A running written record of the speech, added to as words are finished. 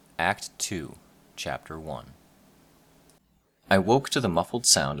Act 2, Chapter 1. I woke to the muffled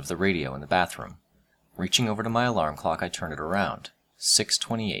sound of the radio in the bathroom. Reaching over to my alarm clock, I turned it around.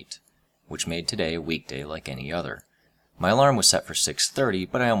 6:28, which made today a weekday like any other. My alarm was set for 6:30,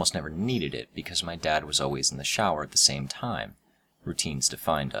 but I almost never needed it because my dad was always in the shower at the same time. Routines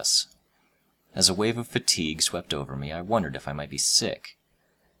defined us. As a wave of fatigue swept over me, I wondered if I might be sick.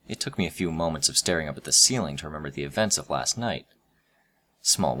 It took me a few moments of staring up at the ceiling to remember the events of last night.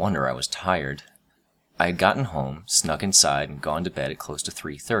 Small wonder I was tired. I had gotten home, snuck inside, and gone to bed at close to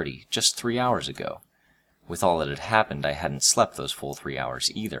 3:30, just 3 hours ago. With all that had happened, I hadn't slept those full 3 hours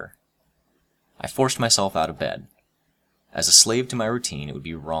either. I forced myself out of bed. As a slave to my routine, it would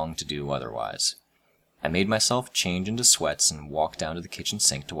be wrong to do otherwise. I made myself change into sweats and walked down to the kitchen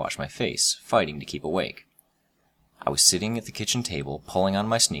sink to wash my face, fighting to keep awake. I was sitting at the kitchen table, pulling on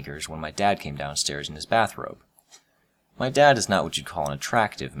my sneakers, when my dad came downstairs in his bathrobe. My dad is not what you'd call an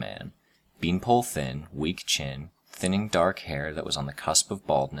attractive man. Beanpole thin, weak chin, thinning dark hair that was on the cusp of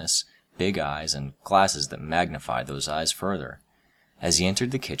baldness, big eyes, and glasses that magnified those eyes further. As he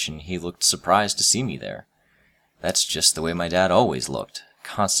entered the kitchen, he looked surprised to see me there. That's just the way my dad always looked,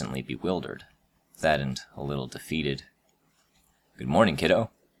 constantly bewildered. That and a little defeated. "Good morning,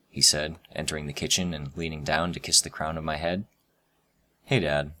 kiddo," he said, entering the kitchen and leaning down to kiss the crown of my head. "Hey,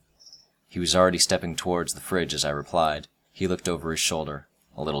 Dad." He was already stepping towards the fridge as I replied. He looked over his shoulder.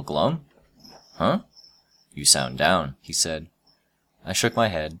 "A little glum?" "Huh?" "You sound down," he said. I shook my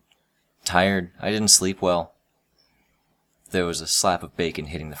head. "Tired. I didn't sleep well." There was a slap of bacon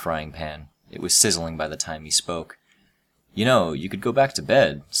hitting the frying pan. It was sizzling by the time he spoke. "You know, you could go back to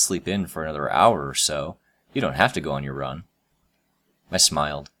bed, sleep in for another hour or so. You don't have to go on your run." I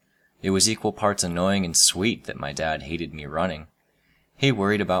smiled. It was equal parts annoying and sweet that my dad hated me running. He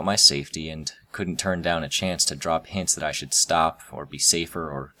worried about my safety and couldn't turn down a chance to drop hints that I should stop, or be safer,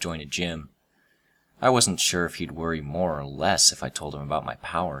 or join a gym. I wasn't sure if he'd worry more or less if I told him about my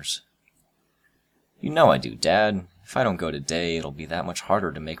powers. "You know I do, Dad. If I don't go today, it'll be that much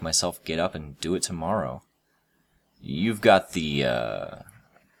harder to make myself get up and do it tomorrow." "You've got the,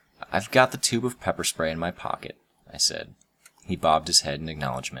 I've got the tube of pepper spray in my pocket," I said. He bobbed his head in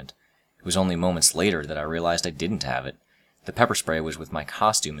acknowledgement. It was only moments later that I realized I didn't have it. The pepper spray was with my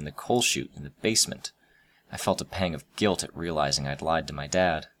costume in the coal chute in the basement. I felt a pang of guilt at realizing I'd lied to my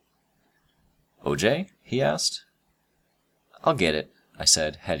dad. "OJ?" he asked. "I'll get it," I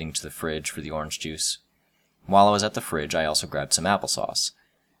said, heading to the fridge for the orange juice. While I was at the fridge, I also grabbed some applesauce.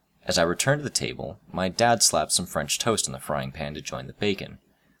 As I returned to the table, my dad slapped some French toast in the frying pan to join the bacon.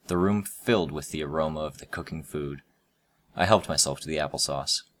 The room filled with the aroma of the cooking food. I helped myself to the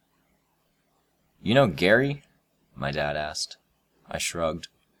applesauce. "You know Gary?" my dad asked. I shrugged.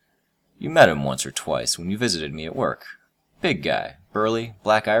 "You met him once or twice when you visited me at work. Big guy, burly,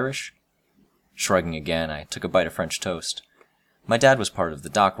 black Irish?" Shrugging again, I took a bite of French toast. My dad was part of the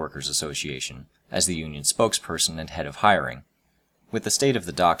Dock Workers Association, as the union spokesperson and head of hiring. With the state of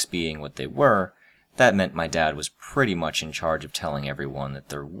the docks being what they were, that meant my dad was pretty much in charge of telling everyone that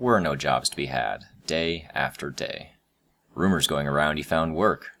there were no jobs to be had, day after day. "Rumors going around he found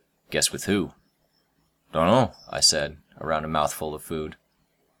work. Guess with who?" "Dunno," I said, around a mouthful of food.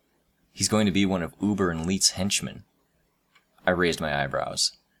 "He's going to be one of Uber and Leet's henchmen." I raised my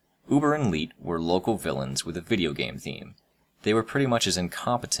eyebrows. Uber and Leet were local villains with a video game theme. They were pretty much as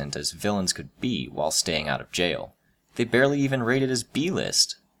incompetent as villains could be while staying out of jail. They barely even rated as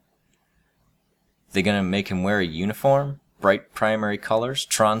B-list. "They gonna make him wear a uniform? Bright primary colors,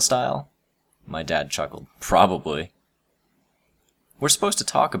 Tron style?" My dad chuckled. "Probably." "We're supposed to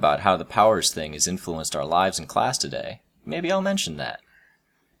talk about how the powers thing has influenced our lives in class today. Maybe I'll mention that."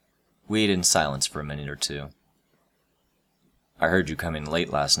 We ate in silence for a minute or two. "I heard you come in late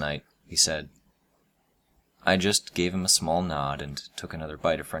last night," he said. I just gave him a small nod and took another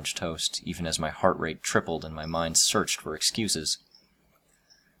bite of French toast, even as my heart rate tripled and my mind searched for excuses.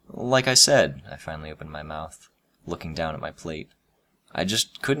 "Like I said," I finally opened my mouth, looking down at my plate. "I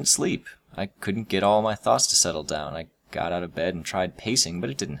just couldn't sleep. I couldn't get all my thoughts to settle down. I got out of bed and tried pacing, but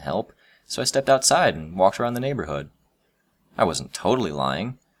it didn't help, so I stepped outside and walked around the neighborhood." I wasn't totally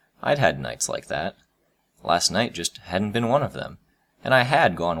lying. I'd had nights like that. Last night just hadn't been one of them. And I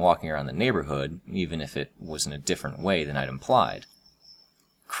had gone walking around the neighborhood, even if it was in a different way than I'd implied.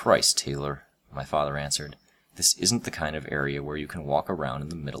 "Christ, Taylor," my father answered, "this isn't the kind of area where you can walk around in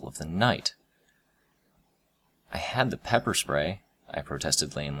the middle of the night." "I had the pepper spray," I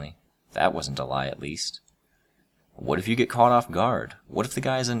protested lamely. That wasn't a lie, at least. "What if you get caught off guard? What if the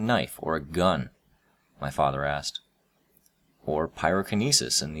guy has a knife or a gun?" my father asked. "Or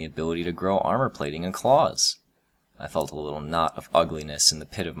pyrokinesis and the ability to grow armor plating and claws." I felt a little knot of ugliness in the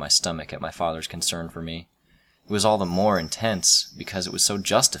pit of my stomach at my father's concern for me. It was all the more intense because it was so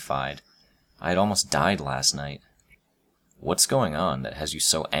justified. I had almost died last night. "What's going on that has you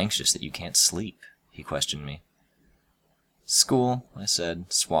so anxious that you can't sleep?" he questioned me. "School," I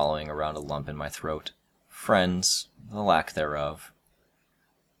said, swallowing around a lump in my throat. "Friends, the lack thereof."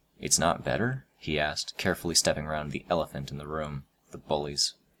 "It's not better?" he asked, carefully stepping around the elephant in the room, the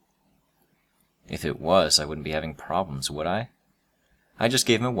bullies. "If it was, I wouldn't be having problems, would I?" I just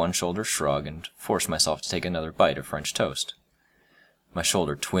gave him a one-shoulder shrug and forced myself to take another bite of French toast. My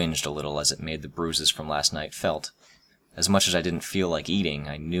shoulder twinged a little as it made the bruises from last night felt. As much as I didn't feel like eating,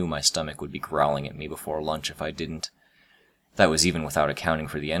 I knew my stomach would be growling at me before lunch if I didn't. That was even without accounting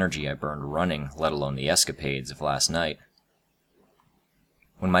for the energy I burned running, let alone the escapades of last night.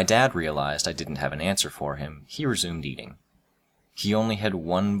 When my dad realized I didn't have an answer for him, he resumed eating. He only had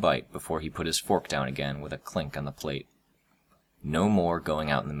one bite before he put his fork down again with a clink on the plate. "No more going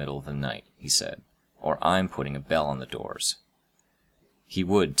out in the middle of the night," he said, "or I'm putting a bell on the doors." He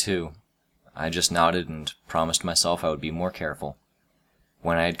would, too. I just nodded and promised myself I would be more careful.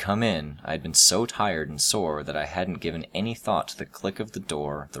 When I had come in, I had been so tired and sore that I hadn't given any thought to the click of the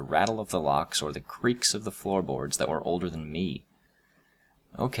door, the rattle of the locks, or the creaks of the floorboards that were older than me.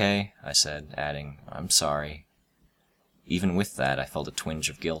 "Okay," I said, adding, "I'm sorry." Even with that, I felt a twinge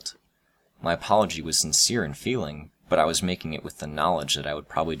of guilt. My apology was sincere in feeling, but I was making it with the knowledge that I would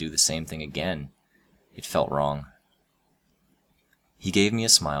probably do the same thing again. It felt wrong. He gave me a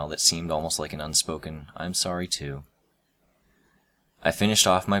smile that seemed almost like an unspoken, "I'm sorry too." I finished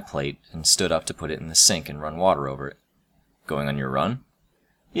off my plate and stood up to put it in the sink and run water over it. "Going on your run?"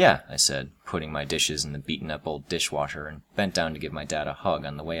 "Yeah," I said, putting my dishes in the beaten-up old dishwasher and bent down to give my dad a hug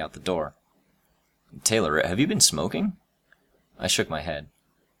on the way out the door. "Taylor, have you been smoking?" I shook my head.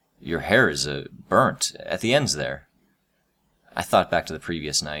 "Your hair is burnt at the ends there." I thought back to the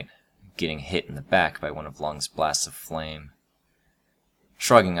previous night, getting hit in the back by one of Lung's blasts of flame.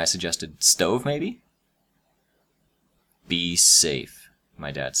 Shrugging, I suggested, "Stove, maybe?" "Be safe,"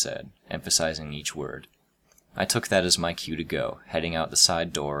 my dad said, emphasizing each word. I took that as my cue to go, heading out the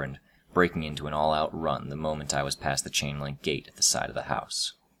side door and breaking into an all-out run the moment I was past the chain-link gate at the side of the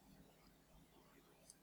house.